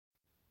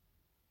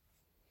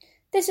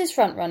This is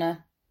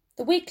Frontrunner,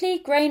 the weekly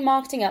grain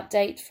marketing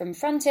update from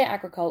Frontier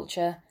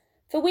Agriculture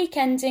for week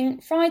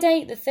ending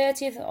Friday the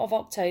 30th of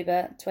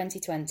October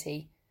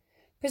 2020.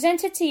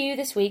 Presented to you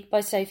this week by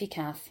Sophie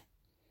Cath.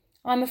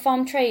 I'm a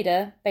farm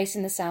trader based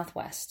in the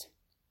southwest.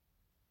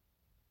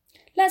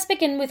 Let's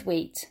begin with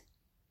wheat.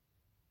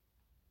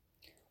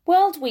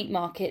 World wheat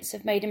markets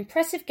have made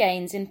impressive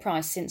gains in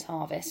price since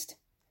harvest,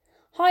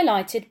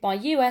 highlighted by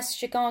US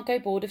Chicago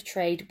Board of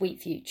Trade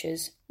wheat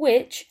futures,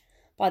 which,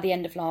 by the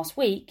end of last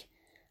week,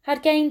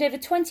 had gained over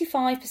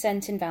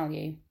 25% in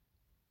value.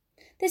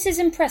 This is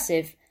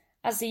impressive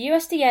as the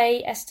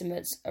USDA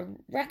estimates a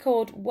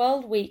record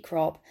world wheat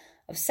crop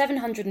of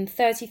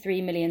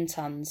 733 million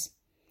tonnes,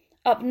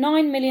 up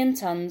 9 million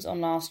tonnes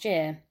on last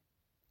year.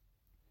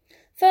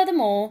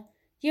 Furthermore,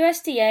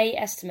 USDA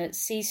estimates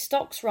see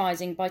stocks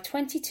rising by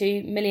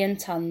 22 million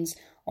tonnes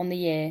on the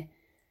year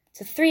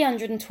to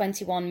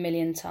 321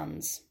 million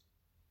tonnes.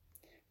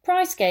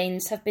 Price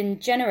gains have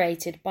been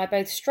generated by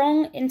both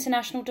strong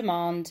international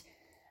demand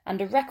and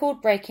a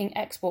record-breaking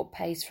export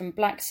pace from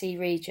Black Sea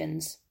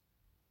regions.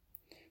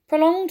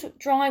 Prolonged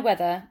dry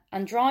weather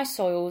and dry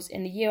soils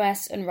in the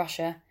US and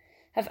Russia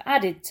have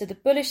added to the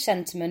bullish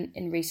sentiment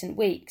in recent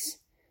weeks,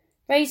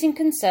 raising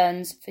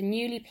concerns for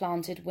newly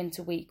planted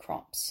winter wheat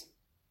crops.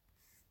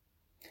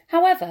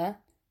 However,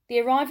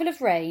 the arrival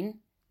of rain,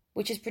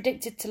 which is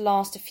predicted to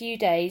last a few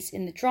days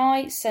in the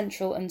dry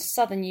central and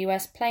southern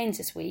US plains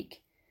this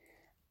week,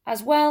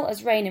 as well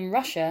as rain in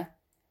Russia,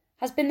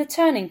 has been the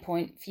turning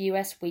point for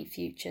US wheat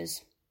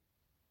futures.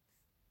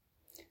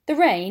 The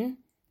rain,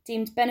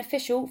 deemed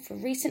beneficial for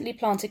recently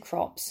planted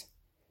crops,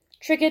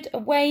 triggered a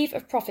wave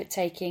of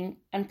profit-taking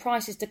and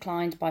prices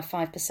declined by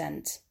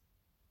 5%.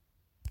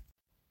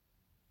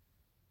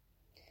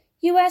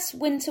 US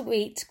winter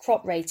wheat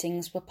crop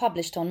ratings were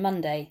published on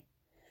Monday,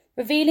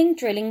 revealing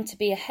drilling to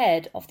be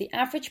ahead of the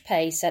average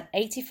pace at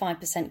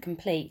 85%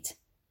 complete.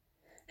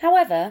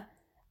 However,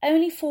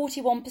 only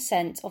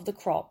 41% of the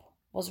crop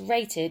was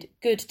rated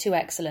good to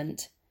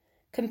excellent,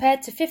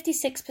 compared to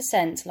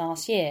 56%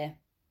 last year.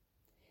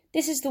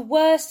 This is the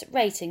worst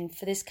rating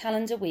for this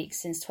calendar week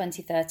since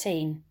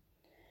 2013,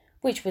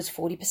 which was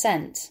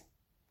 40%.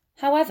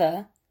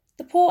 However,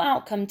 the poor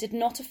outcome did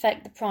not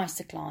affect the price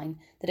decline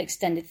that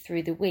extended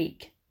through the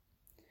week.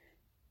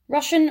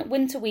 Russian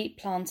winter wheat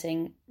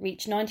planting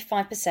reached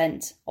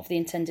 95% of the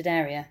intended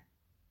area.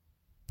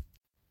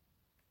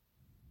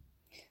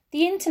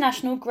 The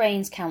International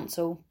Grains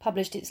Council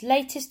published its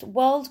latest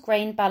world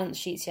grain balance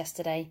sheets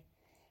yesterday,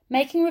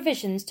 making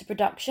revisions to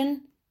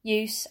production,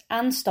 use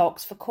and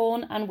stocks for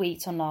corn and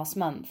wheat on last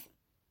month.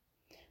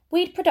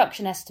 Wheat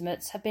production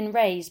estimates have been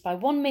raised by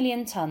 1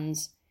 million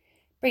tonnes,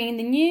 bringing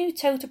the new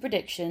total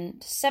prediction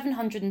to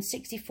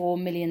 764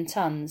 million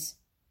tonnes.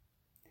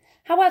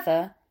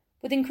 However,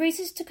 with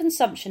increases to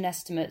consumption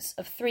estimates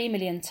of 3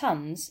 million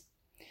tonnes,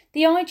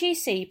 the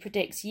IGC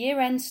predicts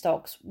year-end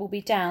stocks will be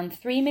down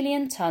 3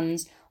 million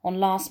tonnes on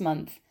last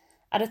month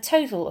at a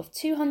total of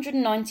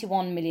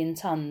 291 million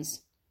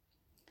tonnes.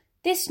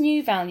 This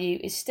new value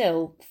is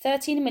still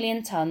 13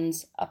 million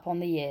tonnes up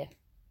on the year.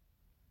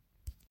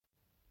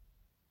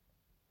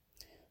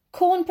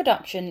 Corn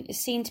production is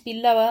seen to be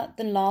lower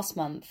than last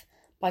month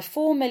by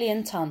 4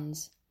 million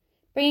tonnes,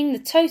 bringing the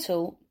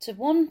total to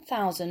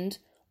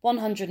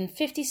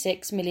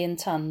 1,156 million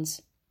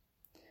tonnes.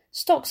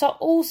 Stocks are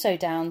also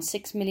down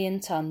 6 million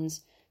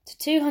tonnes to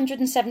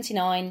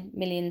 279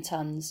 million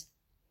tonnes.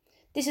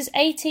 This is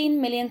 18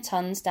 million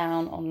tonnes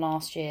down on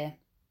last year.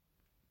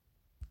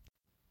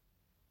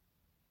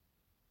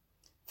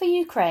 For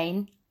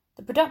Ukraine,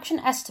 the production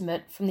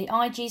estimate from the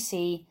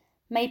IGC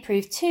may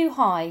prove too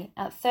high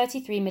at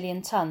 33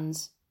 million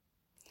tonnes.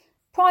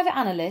 Private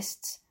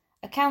analysts,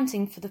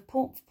 accounting for the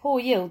poor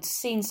yields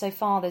seen so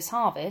far this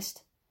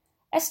harvest,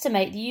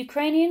 estimate the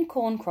Ukrainian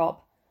corn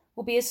crop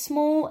will be as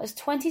small as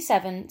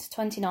 27 to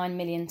 29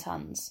 million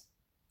tonnes.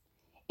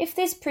 If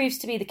this proves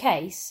to be the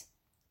case,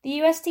 the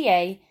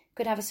USDA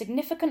could have a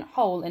significant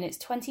hole in its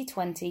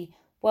 2020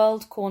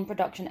 world corn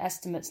production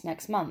estimates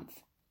next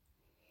month.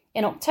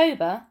 In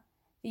October,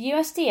 the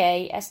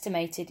USDA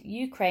estimated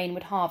Ukraine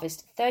would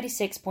harvest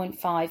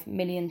 36.5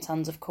 million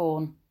tonnes of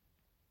corn.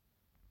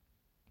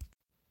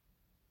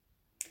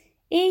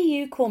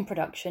 EU corn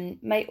production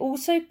may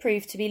also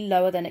prove to be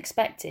lower than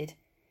expected,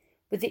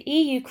 with the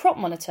EU Crop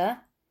Monitor,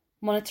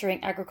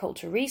 Monitoring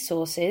Agricultural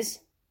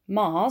Resources,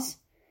 MARS,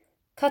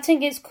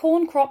 cutting its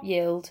corn crop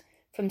yield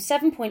from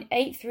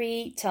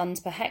 7.83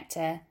 tonnes per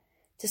hectare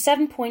to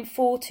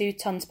 7.42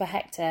 tonnes per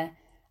hectare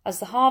as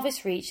the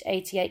harvest reached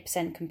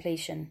 88%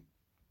 completion.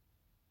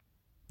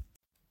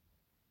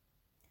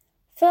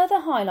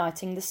 Further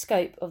highlighting the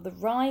scope of the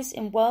rise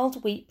in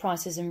world wheat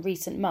prices in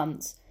recent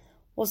months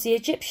was the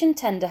Egyptian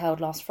tender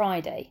held last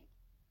Friday.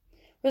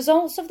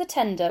 Results of the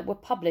tender were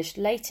published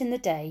late in the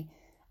day,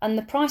 and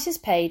the prices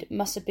paid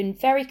must have been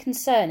very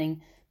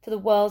concerning for the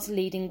world's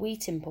leading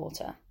wheat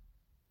importer.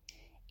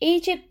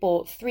 Egypt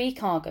bought 3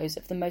 cargoes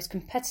of the most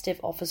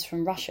competitive offers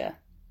from Russia.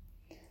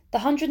 The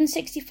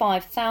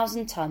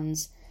 165,000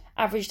 tonnes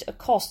averaged a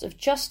cost of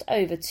just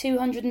over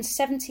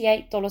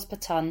 $278 per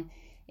tonne,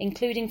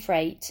 including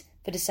freight,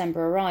 for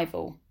December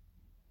arrival.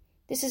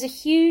 This is a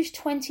huge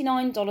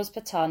 $29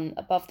 per tonne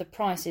above the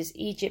prices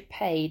Egypt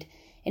paid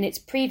in its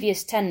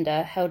previous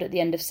tender held at the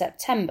end of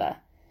September,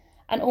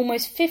 and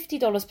almost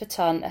 $50 per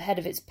tonne ahead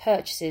of its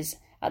purchases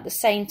at the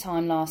same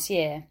time last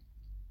year.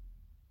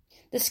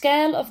 The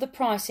scale of the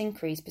price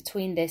increase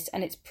between this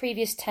and its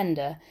previous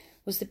tender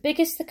was the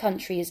biggest the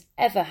country has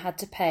ever had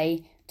to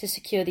pay to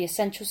secure the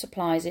essential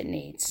supplies it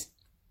needs.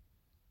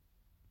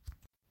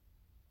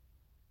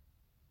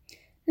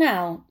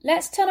 Now,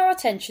 let's turn our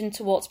attention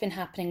to what's been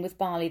happening with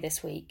barley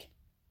this week.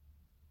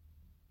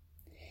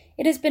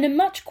 It has been a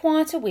much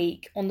quieter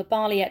week on the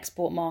barley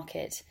export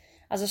market,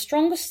 as a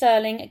stronger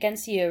sterling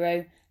against the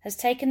euro has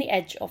taken the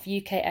edge off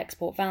UK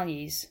export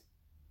values.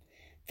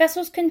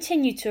 Vessels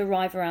continue to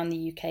arrive around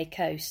the UK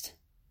coast.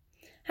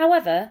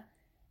 However,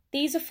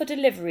 these are for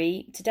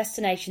delivery to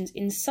destinations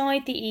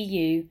inside the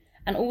EU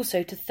and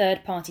also to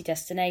third-party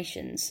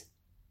destinations.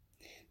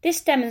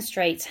 This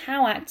demonstrates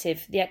how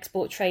active the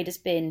export trade has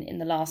been in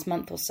the last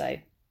month or so.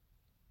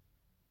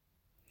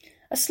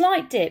 A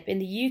slight dip in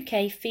the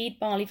UK feed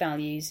barley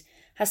values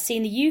has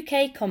seen the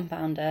UK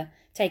compounder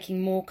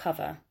taking more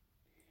cover,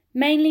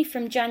 mainly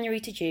from January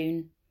to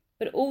June,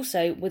 but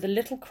also with a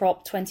little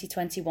crop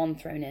 2021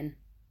 thrown in.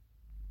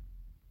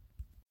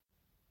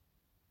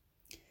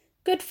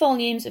 Good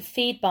volumes of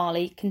feed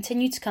barley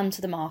continue to come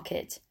to the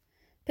market,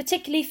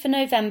 particularly for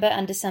November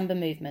and December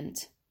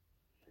movement.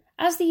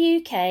 As the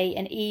UK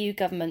and EU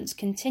governments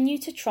continue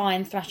to try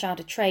and thrash out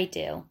a trade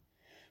deal,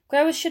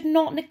 growers should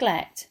not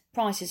neglect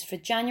prices for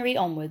January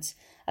onwards,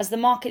 as the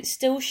market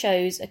still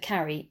shows a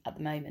carry at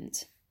the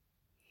moment.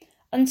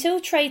 Until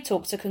trade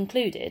talks are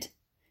concluded,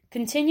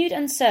 continued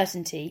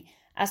uncertainty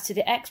as to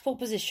the export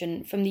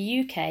position from the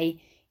UK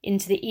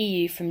into the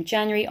EU from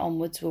January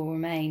onwards will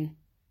remain.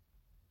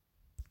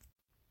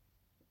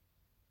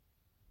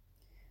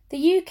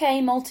 The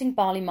UK malting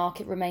barley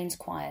market remains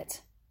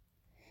quiet.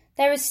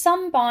 There is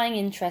some buying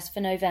interest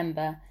for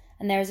November,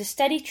 and there is a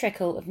steady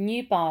trickle of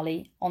new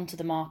barley onto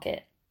the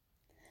market.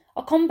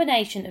 A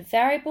combination of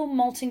variable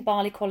malting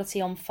barley quality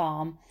on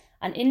farm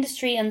and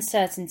industry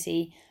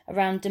uncertainty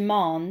around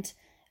demand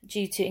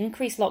due to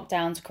increased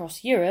lockdowns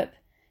across Europe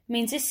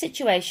means this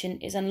situation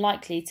is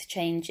unlikely to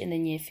change in the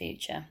near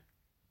future.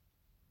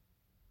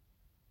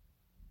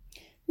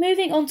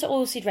 Moving on to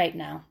oilseed rape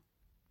now.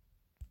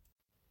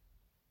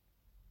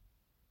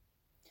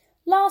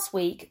 Last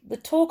week, the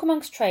talk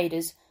amongst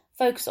traders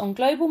focused on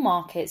global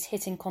markets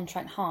hitting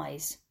contract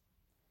highs.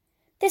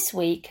 This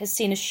week has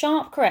seen a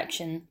sharp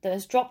correction that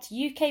has dropped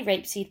UK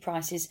rapeseed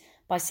prices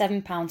by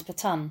 £7 per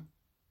tonne.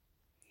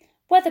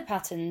 Weather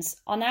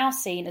patterns are now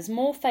seen as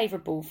more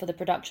favourable for the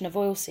production of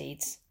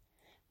oilseeds,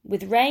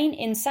 with rain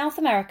in South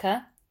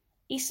America,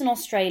 Eastern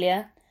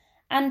Australia,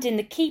 and in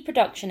the key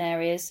production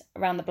areas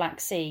around the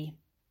Black Sea.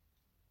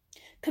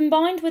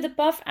 Combined with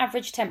above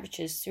average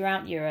temperatures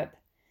throughout Europe,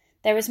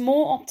 there is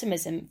more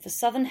optimism for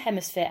Southern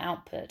Hemisphere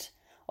output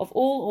of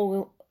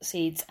all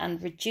oilseeds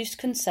and reduced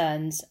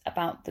concerns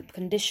about the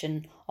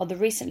condition of the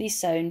recently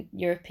sown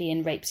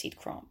European rapeseed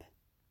crop.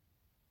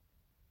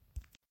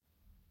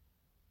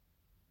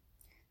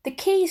 The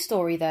key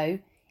story, though,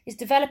 is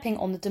developing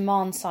on the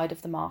demand side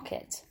of the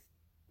market.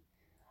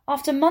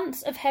 After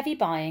months of heavy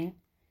buying,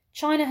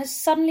 China has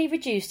suddenly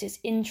reduced its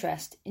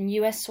interest in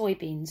US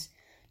soybeans,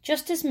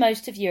 just as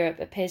most of Europe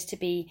appears to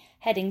be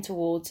heading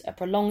towards a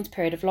prolonged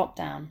period of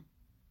lockdown.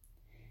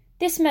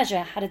 This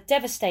measure had a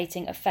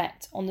devastating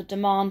effect on the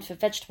demand for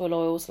vegetable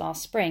oils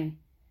last spring,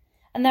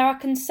 and there are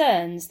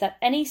concerns that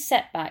any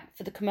setback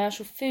for the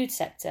commercial food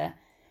sector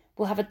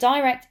will have a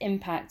direct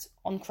impact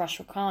on crush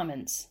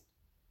requirements.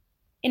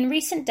 In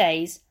recent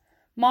days,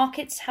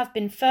 markets have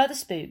been further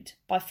spooked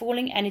by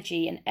falling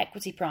energy and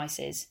equity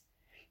prices,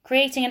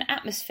 creating an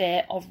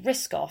atmosphere of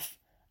risk-off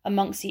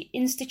amongst the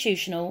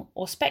institutional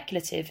or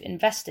speculative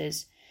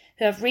investors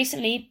who have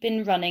recently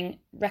been running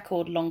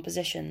record long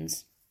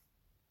positions.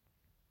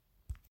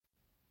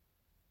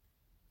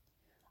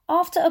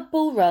 After a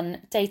bull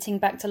run dating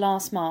back to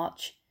last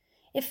March,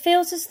 it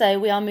feels as though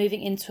we are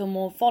moving into a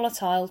more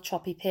volatile,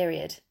 choppy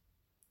period.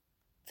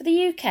 For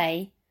the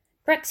UK,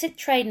 Brexit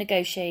trade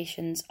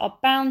negotiations are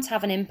bound to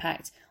have an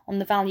impact on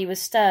the value of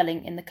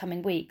sterling in the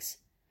coming weeks,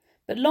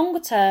 but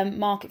longer-term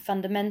market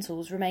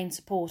fundamentals remain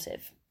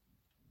supportive.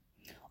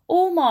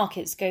 All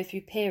markets go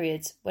through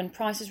periods when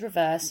prices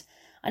reverse,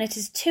 and it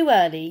is too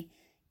early,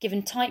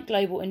 given tight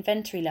global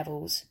inventory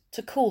levels,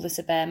 to call this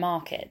a bear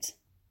market.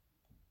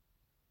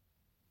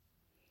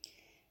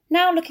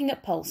 Now looking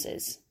at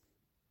pulses.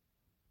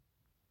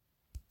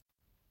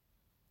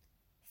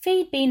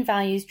 Feed bean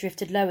values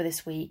drifted lower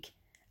this week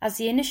as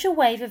the initial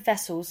wave of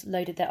vessels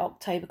loaded their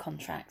October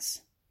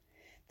contracts.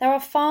 There are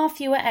far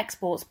fewer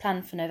exports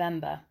planned for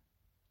November.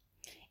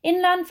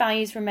 Inland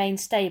values remain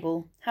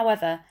stable,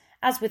 however,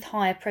 as with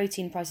higher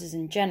protein prices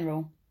in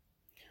general.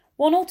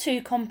 One or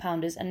two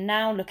compounders are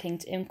now looking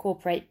to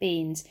incorporate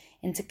beans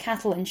into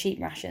cattle and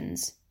sheep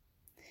rations.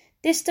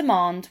 This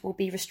demand will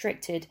be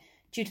restricted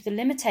due to the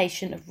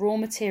limitation of raw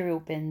material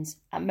bins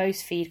at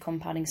most feed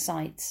compounding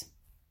sites.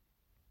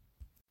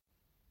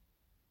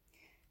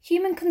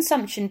 Human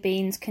consumption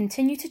beans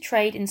continue to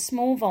trade in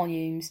small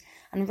volumes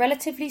and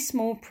relatively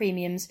small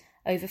premiums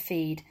over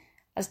feed,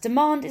 as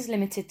demand is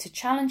limited to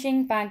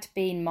challenging bagged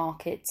bean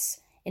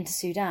markets into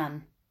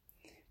Sudan.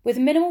 With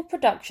minimal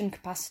production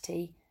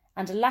capacity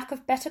and a lack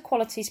of better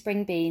quality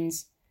spring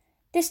beans,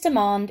 this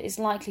demand is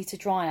likely to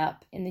dry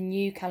up in the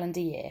new calendar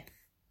year.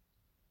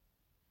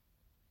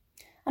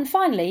 And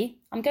finally,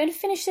 I'm going to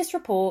finish this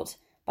report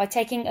by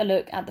taking a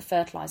look at the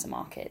fertiliser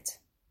market.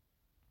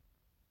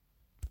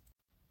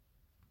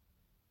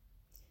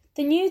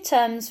 The new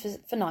terms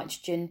for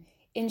nitrogen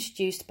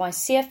introduced by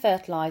Sear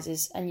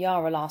Fertilisers and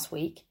Yara last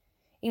week,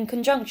 in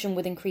conjunction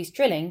with increased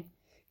drilling,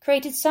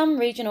 created some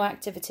regional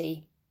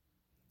activity.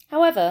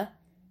 However,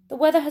 the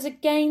weather has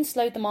again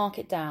slowed the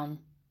market down.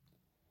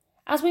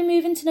 As we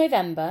move into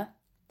November,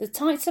 the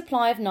tight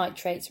supply of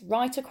nitrates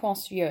right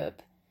across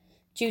Europe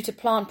due to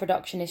plant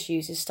production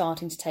issues is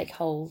starting to take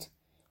hold,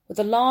 with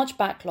a large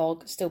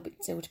backlog still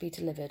to be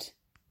delivered.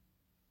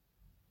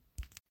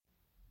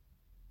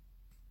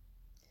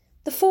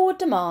 The forward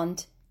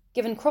demand,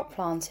 given crop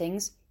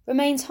plantings,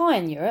 remains high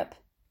in Europe.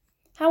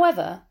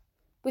 However,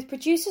 with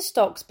producer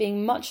stocks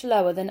being much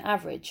lower than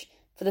average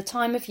for the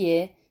time of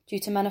year due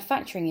to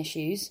manufacturing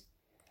issues,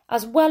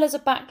 as well as a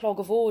backlog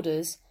of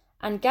orders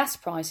and gas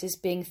prices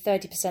being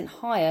 30%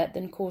 higher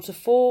than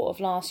Q4 of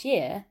last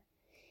year,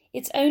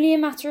 it's only a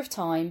matter of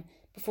time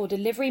before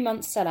delivery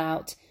months sell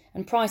out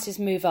and prices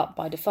move up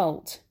by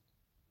default.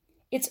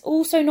 It's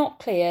also not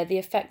clear the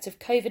effect of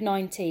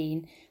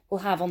COVID-19 will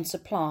have on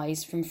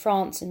supplies from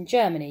France and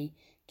Germany,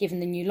 given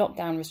the new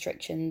lockdown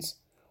restrictions,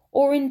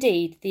 or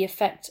indeed the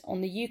effect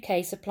on the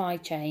UK supply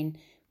chain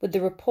with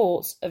the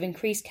reports of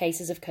increased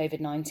cases of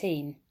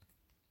COVID-19.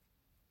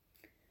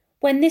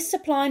 When this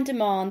supply and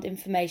demand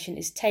information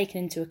is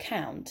taken into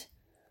account,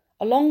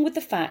 along with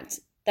the fact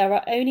there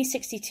are only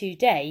 62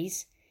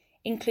 days,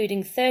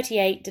 including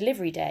 38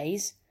 delivery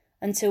days,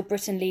 until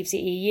Britain leaves the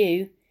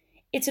EU,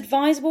 it's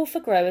advisable for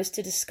growers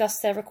to discuss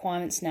their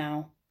requirements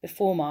now,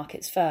 before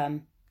markets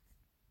firm.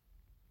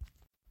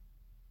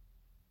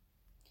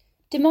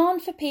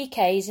 Demand for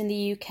PKs in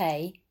the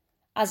UK,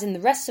 as in the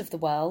rest of the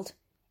world,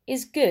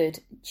 is good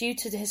due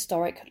to the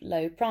historic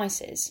low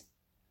prices.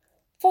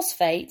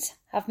 Phosphates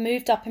have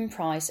moved up in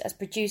price as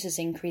producers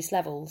increase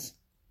levels.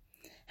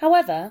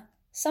 However,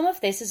 some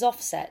of this is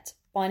offset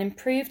by an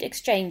improved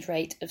exchange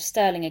rate of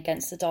sterling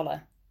against the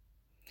dollar.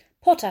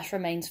 Potash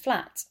remains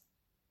flat.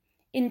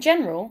 In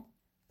general,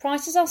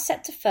 prices are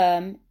set to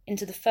firm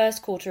into the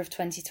first quarter of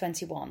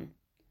 2021.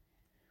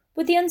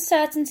 With the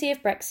uncertainty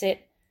of Brexit,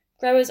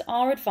 growers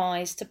are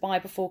advised to buy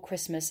before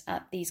Christmas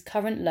at these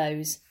current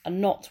lows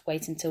and not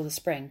wait until the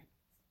spring.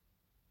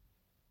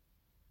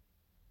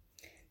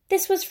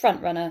 This was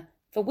Frontrunner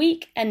for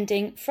week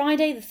ending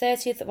Friday the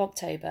 30th of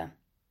October.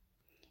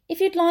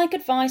 If you'd like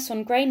advice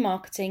on grain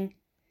marketing,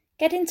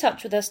 get in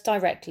touch with us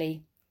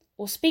directly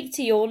or speak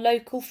to your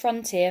local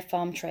Frontier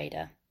farm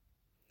trader.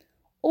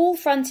 All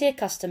Frontier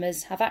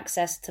customers have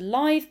access to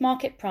live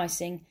market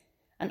pricing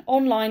and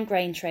online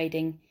grain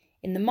trading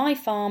in the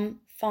MyFarm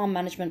farm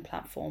management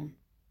platform.